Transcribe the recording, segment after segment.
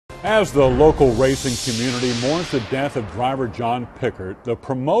As the local racing community mourns the death of driver John Pickart, the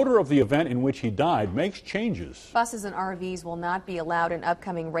promoter of the event in which he died makes changes. Buses and RVs will not be allowed in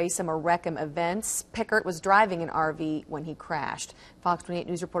upcoming Racem or Wreckem events. Pickart was driving an RV when he crashed. Fox 28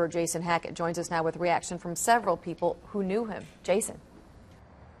 News reporter Jason Hackett joins us now with reaction from several people who knew him. Jason.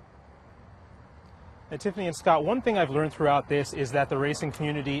 Tiffany and Scott, one thing I've learned throughout this is that the racing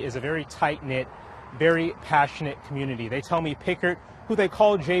community is a very tight-knit, very passionate community. They tell me Pickart, who they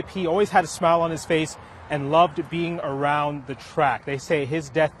call JP, always had a smile on his face and loved being around the track. They say his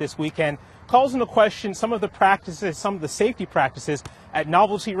death this weekend calls into question some of the practices, some of the safety practices at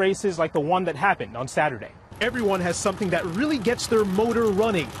novelty races like the one that happened on Saturday. Everyone has something that really gets their motor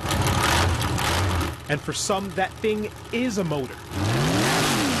running. And for some, that thing is a motor.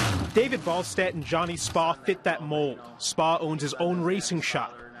 David Ballstaedt and Johnny Spaw fit that mold. Spaw owns his own racing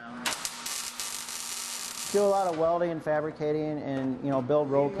shop. Do a lot of welding and fabricating and, build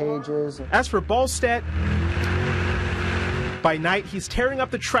roll cages. As for Ballstaedt, by night he's tearing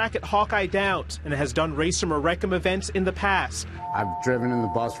up the track at Hawkeye Downs and has done Racem or Wreckem events in the past. I've driven in the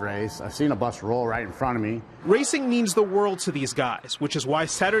bus race. I've seen a bus roll right in front of me. Racing means the world to these guys, which is why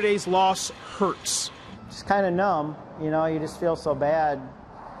Saturday's loss hurts. Just kind of numb, you just feel so bad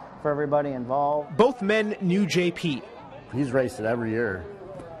for everybody involved. Both men knew JP. He's raced it every year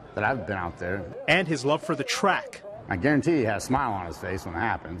that I've been out there. And his love for the track. I guarantee he has a smile on his face when it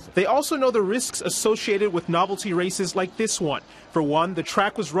happens. They also know the risks associated with novelty races like this one. For one, the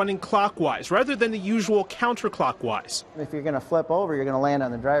track was running clockwise rather than the usual counterclockwise. If you're going to flip over, you're going to land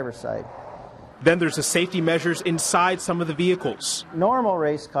on the driver's side. Then there's the safety measures inside some of the vehicles. Normal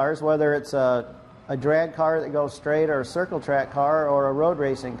race cars, whether it's a drag car that goes straight or a circle track car or a road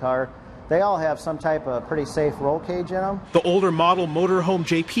racing car, they all have some type of pretty safe roll cage in them. The older model motorhome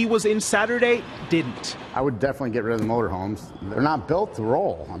JP was in Saturday didn't. I would definitely get rid of the motorhomes. They're not built to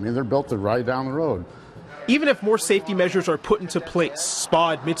roll. I mean, they're built to ride down the road. Even if more safety measures are put into place,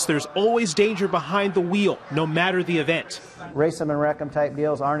 Spaw admits there's always danger behind the wheel, no matter the event. Racem and Wreckem type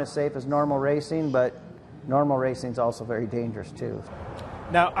deals aren't as safe as normal racing, but normal racing is also very dangerous too.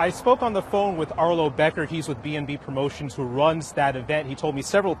 Now, I spoke on the phone with Arlo Becker. He's with B&B Promotions, who runs that event. He told me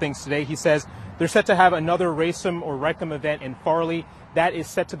several things today. He says they're set to have another Racem or Wreckem event in Farley. That is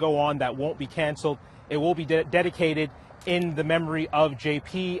set to go on. That won't be canceled. It will be dedicated in the memory of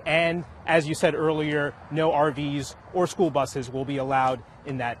JP. And as you said earlier, no RVs or school buses will be allowed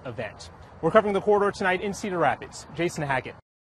in that event. We're covering the corridor tonight in Cedar Rapids. Jason Hackett.